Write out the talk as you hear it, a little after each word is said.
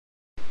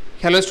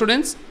Hello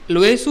students,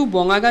 লৈ আছো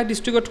বঙাইগাঁও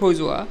ডিস্ট্ৰিক্টত হৈ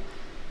যোৱা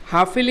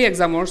হাফ ইয়াৰলি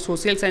এক্সামৰ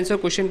সোশিয়েল সায়েন্সৰ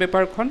কোৱেশ্চন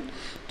পেপাৰখন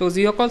তো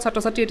যিসকল ছাত্ৰ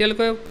ছাত্ৰী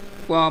এতিয়ালৈকে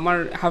আমাৰ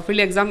হাফ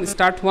ইয়াৰলি এক্সাম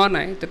ষ্টাৰ্ট হোৱা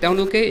নাই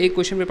তেওঁলোকে এই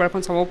কোৱেশ্চন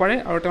পেপাৰখন চাব পাৰে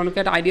আৰু তেওঁলোকে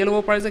এটা আইডিয়া ল'ব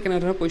পাৰে যে কেনে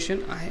ধৰণৰ কোৱেশ্চন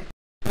আহে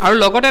আৰু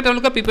লগতে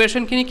তেওঁলোকে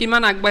প্ৰিপাৰেচনখিনি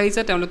কিমান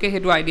আগবাঢ়িছে তেওঁলোকে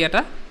সেইটো আইডিয়া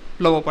এটা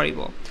ল'ব পাৰিব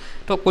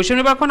তো কোৱেশ্চন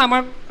পেপাৰখন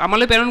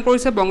আমালৈ প্ৰেৰণ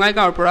কৰিছে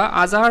বঙাইগাঁৱৰ পৰা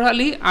আজহাৰ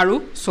আলী আৰু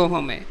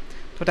সোহমে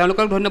তো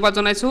তেওঁলোকক ধন্যবাদ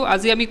জনাইছো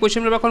আজি আমি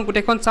কোৱেশ্চন পেপাৰখন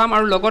গোটেইখন চাম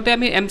আৰু লগতে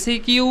আমি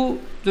MCQ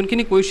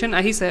যোনখিনি কোৱেশ্চন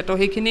আহিছে তো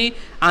সেইখিনি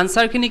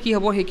আনসাৰখিনি কি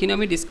হ'ব সেইখিনি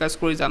আমি ডিসকাস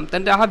কৰি যাম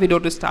তেন্তে আহা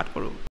ভিডিওটো ষ্টাৰ্ট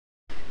কৰো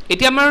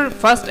এতিয়া আমাৰ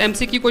ফাৰ্স্ট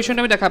MCQ কোৱেশ্চন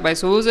আমি দেখা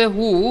পাইছো যে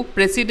হু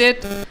president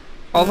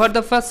over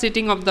the first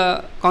sitting of the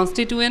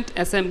Constituent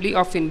Assembly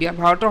of India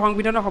ভাৰতৰ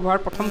সংবিধানৰ সভাৰ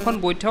প্ৰথমখন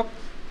বৈঠক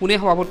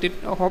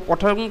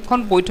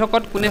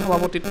কোনে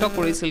সভাপতিত্ব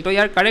কৰিছিল তো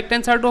ইয়াৰ কাৰেক্ট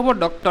আনসাৰটো হ'ব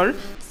doctor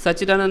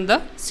Sachidananda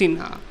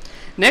Sinha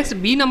next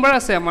B number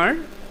আছে আমাৰ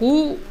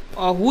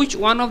which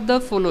one of the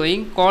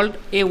following called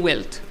a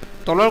wealth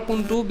তলৰ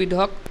কোনটো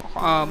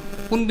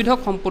বিধক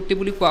সম্পত্তি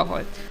বুলি কোৱা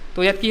হয় তো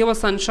ইয়াত কি হ'ব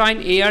সানশাইন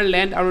এয়াৰ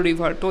ল্যান্ড আৰু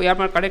ৰিভাৰ তো ইয়াৰ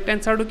কাৰেক্ট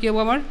আনসাৰটো কি হ'ব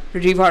আমাৰ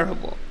ৰিভাৰ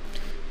হ'ব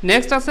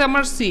নেক্সট আছে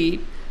আমাৰ সি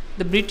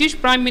the British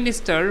Prime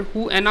Minister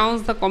who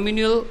announced the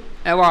communal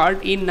award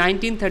in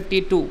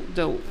 1932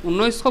 the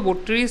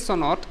 1932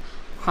 চনত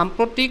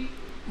সাম্প্ৰতিক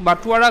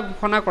বাটুৱাৰা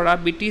ঘোষণা কৰা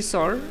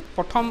ব্ৰিটিছৰ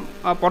প্ৰথম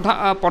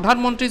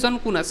প্ৰধানমন্ত্ৰীজন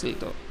কোন আছিল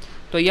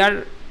তো ইয়াৰ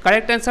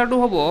কাৰেক্ট আনসাৰটো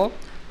হ'ব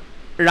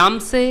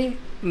ৰামছে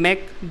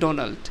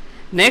মেকডোনাল্ড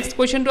নেক্সট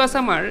কোৱেশ্চনটো আছে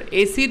আমাৰ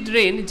এসিড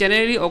ৰেইন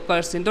জেনাৰেলি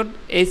অকাৰ্স ইন তো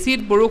এসিড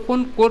বৰষুণ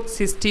ক'ত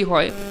সৃষ্টি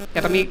হয়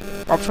ইয়াত আমি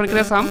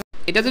অপচনখিনি চাম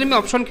এটা যদি আমি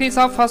অপচনখিনি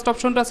চাওঁ ফাৰ্স্ট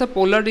অপচনটো আছে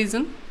পোলাৰ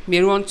ৰিজন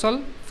মেৰু অঞ্চল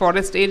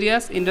forest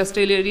areas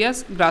industrial areas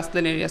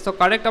grassland areas তো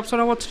কাৰেক্ট অপচন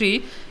হ'ব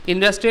 3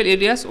 ইণ্ডাষ্ট্ৰিয়েল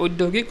এৰিয়াজ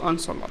ঔদ্যোগিক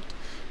অঞ্চলত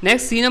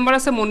নেক্সট সি নম্বৰ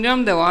আছে Maniram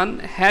Dewan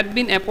had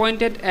been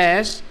appointed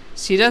as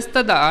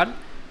চিৰাস্তাদাৰ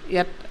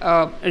ইয়াত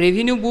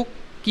revenue book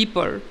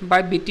keeper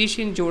by British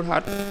in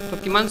Jorhat তো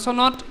কিমান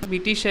চনত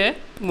ব্ৰিটিছে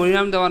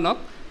মনিৰাম দেৱানক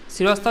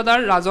চিৰাস্তাদাৰ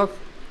ৰাজহ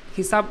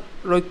হিচাপ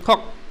ৰক্ষক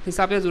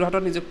হিচাপে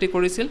যোৰহাটত নিযুক্তি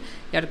কৰিছিল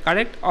ইয়াৰ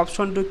কাৰেক্ট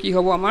অপচনটো কি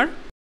হ'ব আমাৰ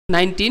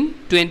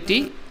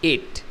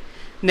 1928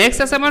 next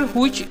আছে আমাৰ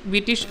which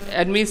British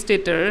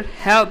administrator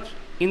helped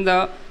in the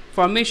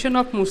formation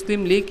of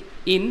Muslim League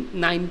in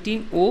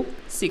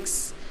 1906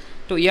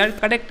 তো ইয়াৰ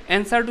কাৰেক্ট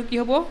আনসাৰটো কি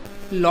হ'ব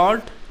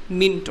lord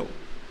Minto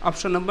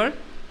option number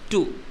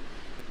 2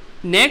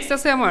 next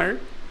আছে আমাৰ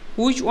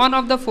which one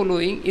of the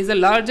following is the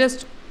largest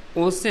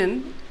ocean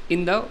in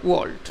the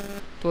world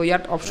তো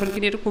ইয়াত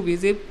অপচনখিনি এটা খুব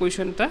ইজি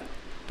কোৱেশ্চন এটা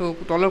তো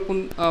তলৰ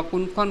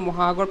কোনখন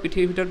মহাসাগৰ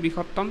পৃথিৱীৰ ভিতৰত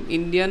বৃহত্তম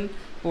Indian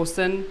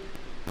ocean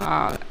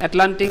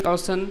Atlantic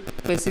Ocean,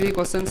 Pacific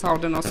Ocean,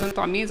 Southern Ocean তো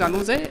আমি জানো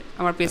যে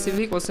আমাৰ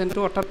Pacific Ocean টো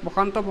অৰ্থাৎ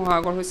প্ৰশান্ত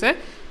মহাসাগৰ হৈছে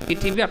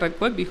পৃথিৱীৰ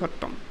আটাইতকৈ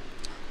বৃহত্তম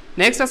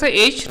নেক্সট আছে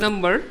H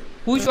number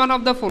which one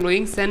of the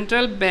following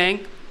central bank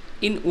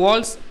in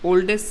world's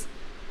oldest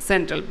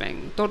central bank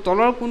তো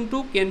তলৰ কোনটো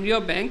কেন্দ্ৰীয়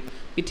বেংক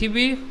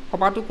পৃথিৱীৰ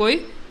সবাতোকৈ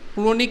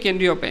পুৰণি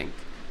কেন্দ্ৰীয় বেংক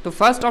তো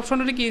ফাৰ্স্ট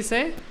অপচনটো কি আছে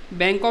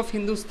bank of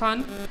Hindustan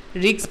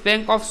risks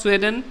bank of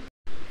Sweden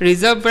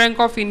reserve bank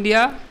of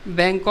India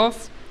bank of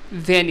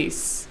Venice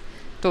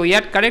তো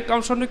ইয়াত কাৰেক্ট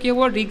অপচনটো কি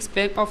হ'ব ৰিক্স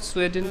বেংক অফ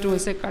সুইডেন টো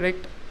হৈছে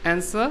কাৰেক্ট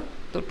আনসাৰ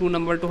তো 2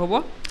 নম্বৰটো হ'ব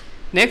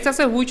নেক্সট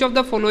আছে which of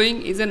the following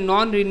is a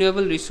non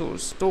renewable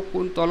resource তো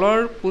তলৰ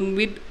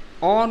কোনবিধ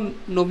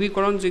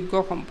অনবীকৰণযোগ্য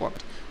সম্পদ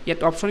ইয়াত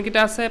অপচন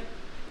কিটা আছে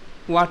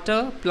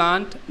water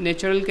plant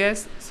natural gas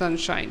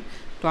Sunshine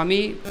তো আমি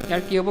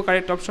ইয়াৰ কি হ'ব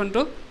কাৰেক্ট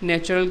অপচনটো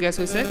নেচাৰেল গেছ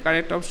হৈছে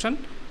কাৰেক্ট অপচন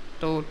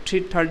তো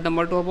থাৰ্ড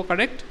নম্বৰটো হ'ব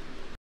কাৰেক্ট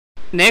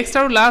নেক্সট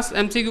আৰু লাষ্ট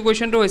MCQ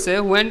কোৱেশ্চনটো হৈছে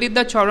when did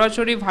the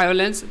চৌৰাচৰি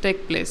violence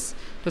take place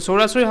তো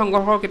চৌৰাচৰি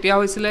সংঘৰ্ষ কেতিয়া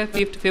হৈছিল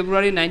 5th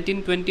February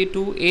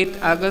 1922 8th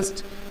August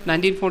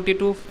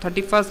 1942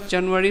 31st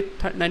January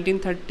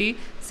 1930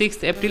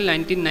 6th April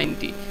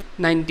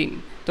 1919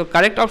 তো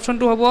কাৰেক্ট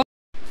অপচনটো হ'ব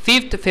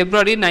 5th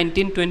February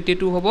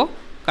 1922 হ'ব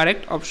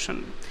কাৰেক্ট অপচন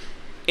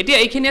এতিয়া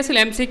এইখিনি আছিল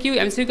MCQ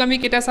আমি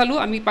কেটা চালো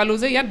আমি পালো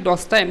যে ইয়াত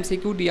 10টা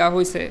MCQ দিয়া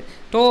হৈছে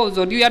তো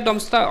যদিও ইয়াত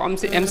 10টা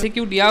MCQ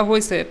দিয়া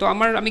হৈছে তো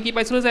আমি কি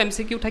পাইছিলো যে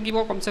MCQ থাকিব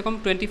কমসে কম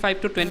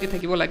 25 to 20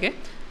 থাকিব লাগে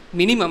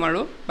মিনিমাম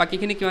আৰু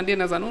বাকিখিনি কিমান দিয়ে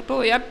নাজানো তো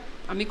ইয়াত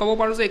আমি ক'ব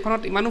পাৰো যে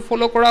এখনত ইমানো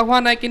ফলো কৰা হোৱা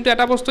নাই কিন্তু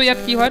এটা বস্তু ইয়াত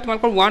কি হয়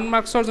তোমালোকৰ 1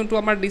 মাৰ্কছৰ যোনটো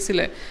আমাৰ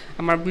দিছিলে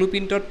আমাৰ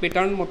ব্লুপ্ৰিন্টত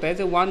পেটাৰ্ণ মতে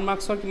যে 1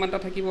 মাৰ্কছৰ কিমানটা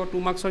থাকিব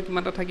 2 মাৰ্কছৰ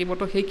কিমানটা থাকিব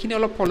তো সেইখিনি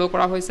অলপ ফলো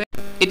কৰা হৈছে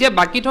এতিয়া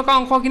বাকি থকা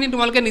অংশখিনি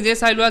তোমালোকে নিজে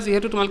চাই লোৱা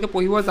যেহেতু তোমালোকে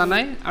পঢ়িব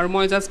জানাই আৰু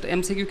মই জাস্ট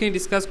MCQ খিনি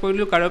ডিসকাস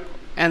কৰিলো কাৰেক্ট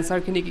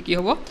আনসাৰখিনি কি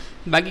হ'ব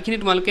বাকিখিনি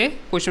তোমালোকে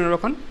কোৱেশ্চন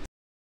পেপাৰখন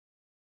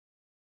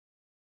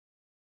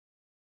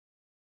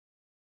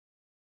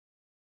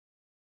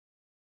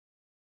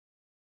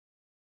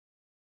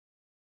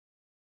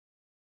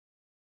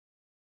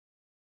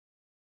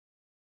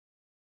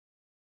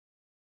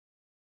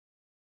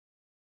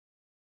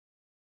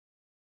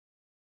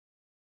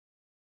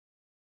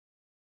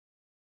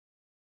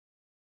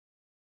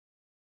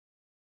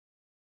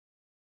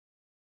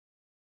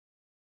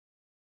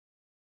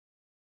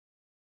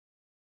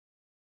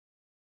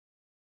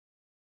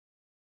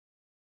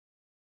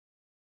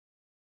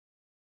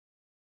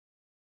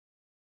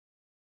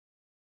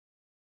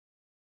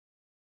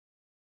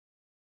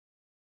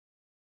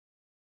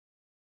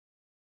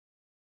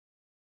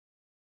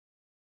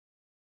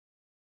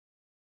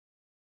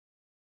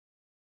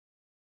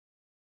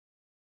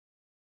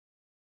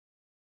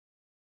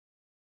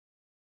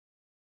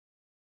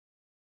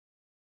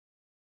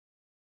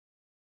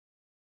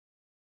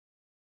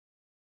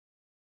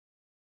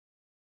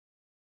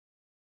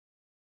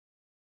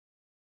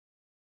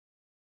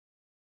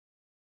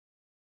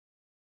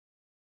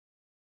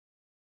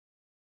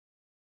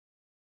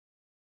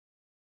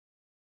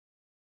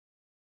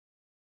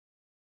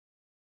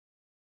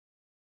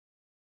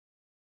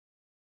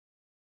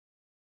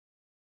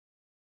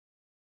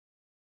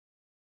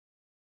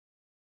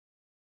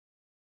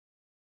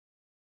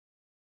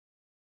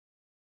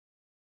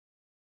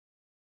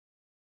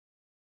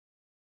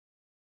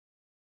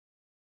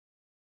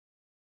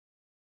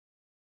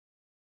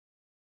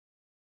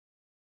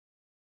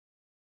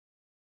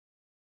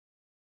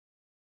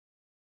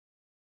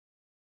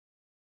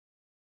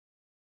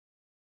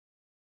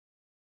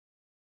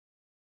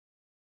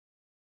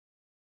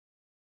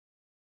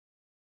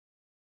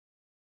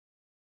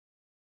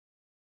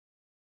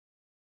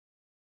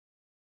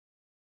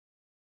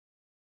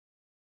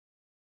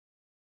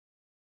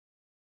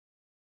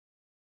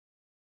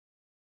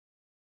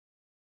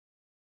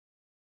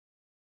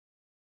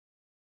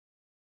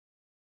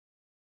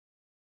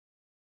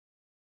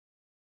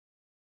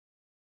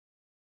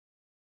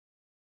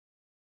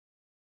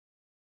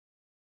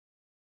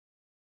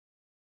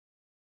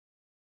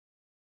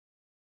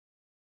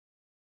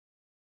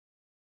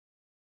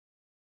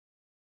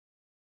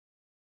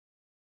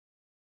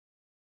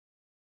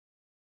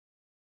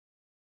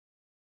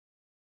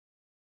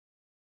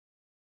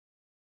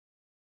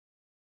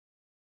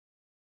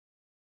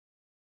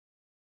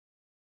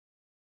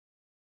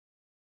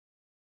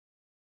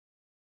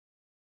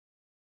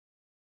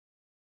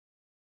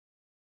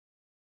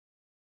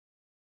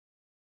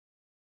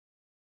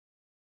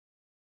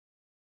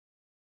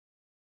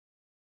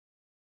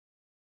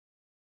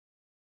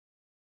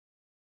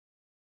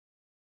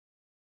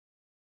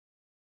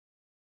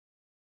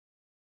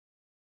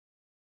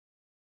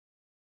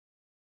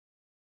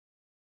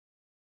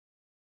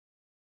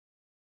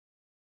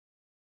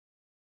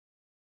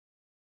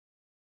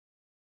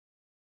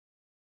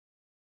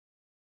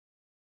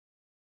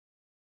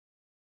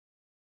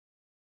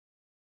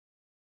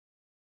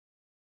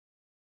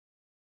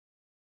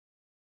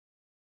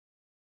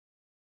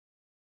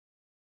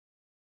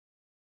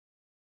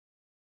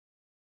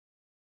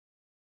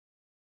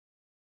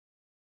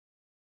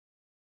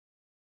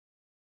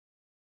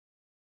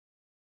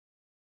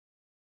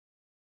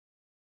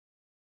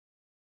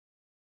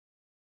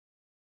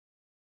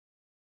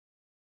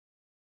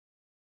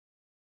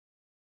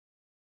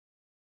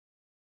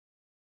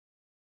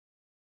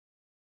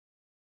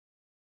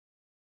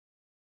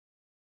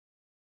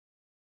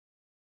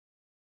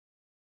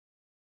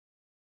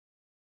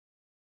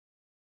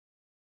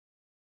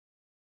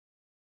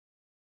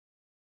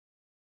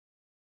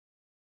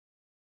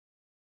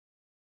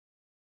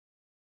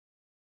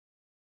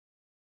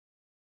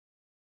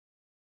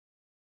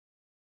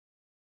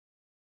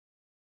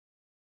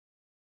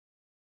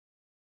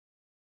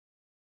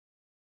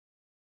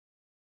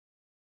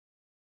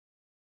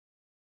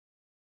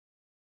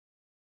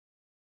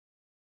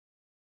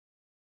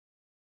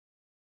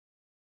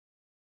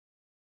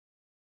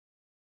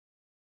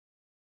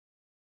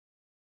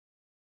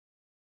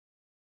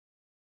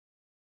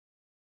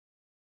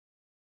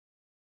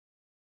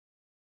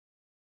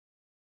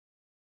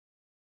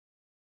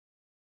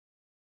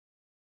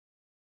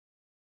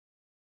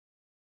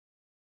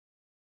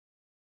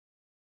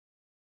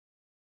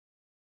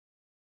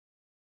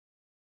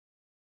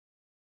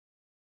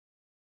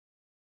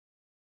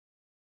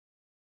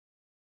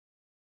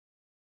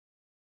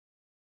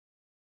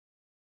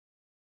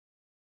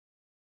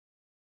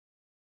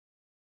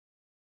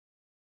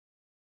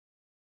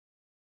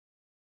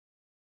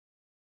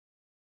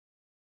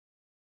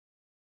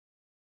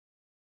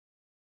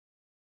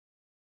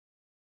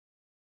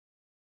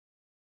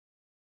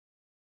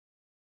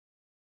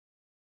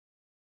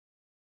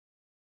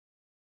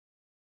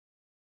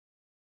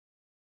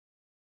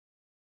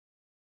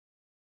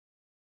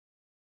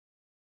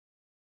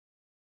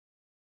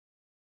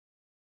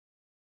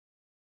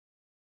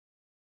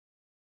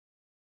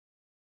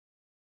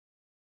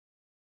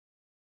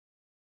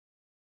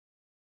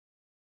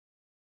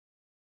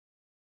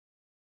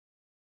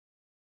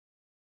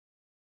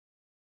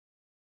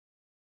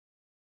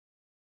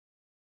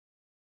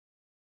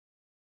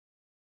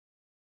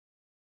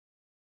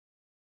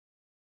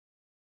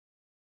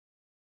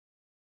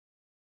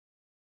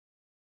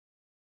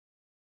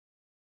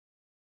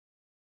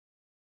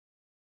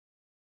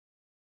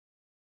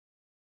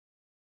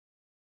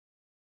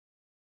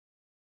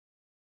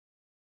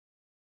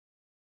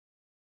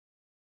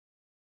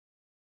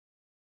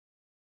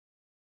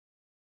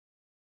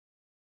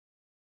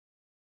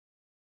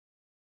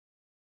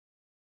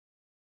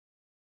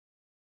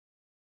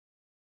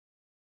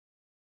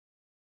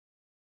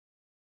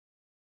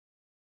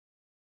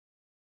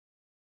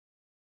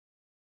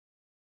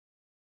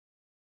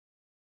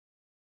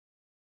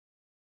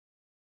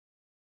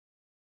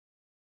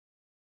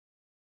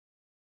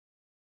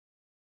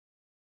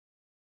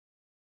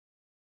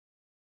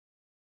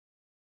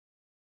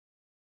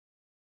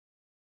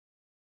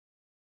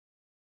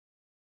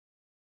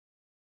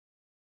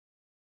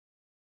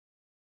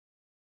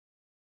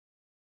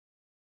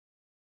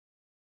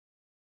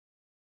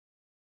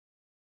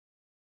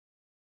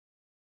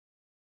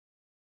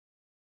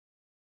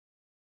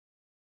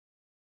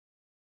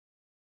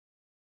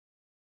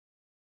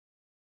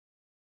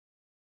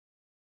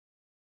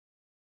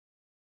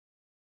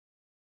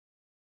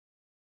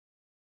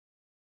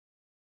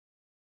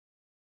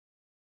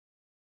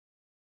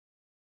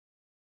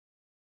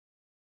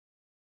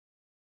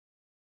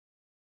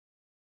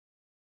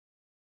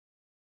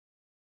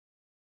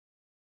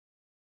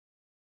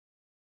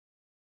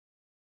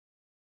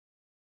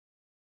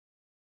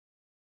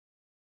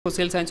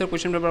সোশ্যাল সায়েন্সৰ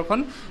কুৱেশ্যন পেপাৰখন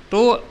তো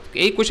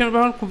এই কুৱেশ্যন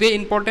পেপাৰখন খুবেই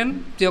ইম্পৰ্টেণ্ট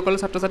যিসকলে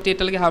ছাত্ৰ ছাত্ৰী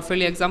এতিয়ালৈকে হাফ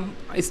ইয়াৰলি এক্সাম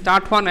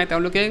ষ্টাৰ্ট হোৱা নাই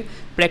তেওঁলোকে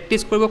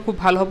প্ৰেক্টিছ কৰিব খুব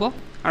ভাল হ'ব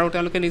আৰু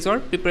তেওঁলোকে নিজৰ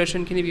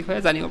প্ৰিপাৰেশ্যনখিনিৰ বিষয়ে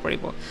জানিব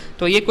পাৰিব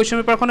তো এই কুৱেশ্যন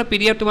পেপাৰখনৰ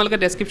PDF তোমালোকে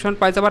ডেছক্ৰিপশ্যন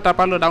পাই যাবা তাৰ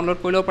পৰা ডাউনলোড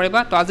কৰি ল'ব পাৰিবা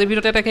তো আজিৰ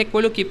ভিডিঅ'তে এটা শেষ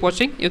কৰিলোঁ কিপ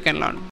ৱাচিং ইউ কেন লাৰ্ণ